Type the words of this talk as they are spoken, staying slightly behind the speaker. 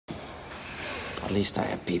At least I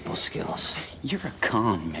have people skills. You're a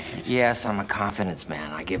con man. Yes, I'm a confidence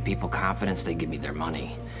man. I give people confidence, they give me their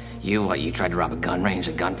money. You, what, you tried to rob a gun range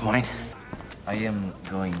at gunpoint? I am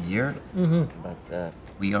going here, but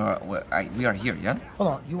we are here, yeah? Hold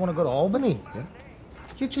on, you want to go to Albany? Yeah.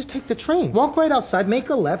 You just take the train. Walk right outside, make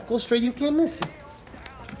a left, go straight, you can't miss it.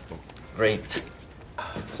 Great.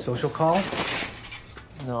 Social call?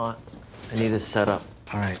 No, I need to set up.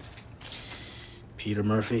 All right. Peter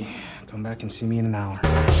Murphy, come back and see me in an hour.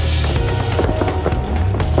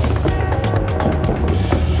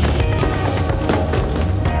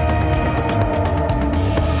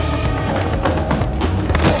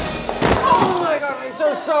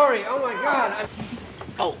 Sorry. Oh my God.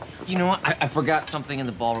 Oh, you know what? I forgot something in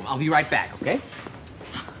the ballroom. I'll be right back, okay?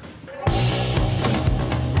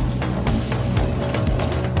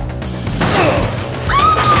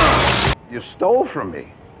 You stole from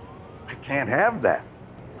me. I can't have that.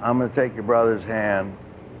 I'm gonna take your brother's hand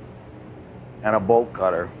and a bolt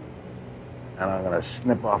cutter, and I'm gonna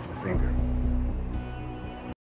snip off a finger.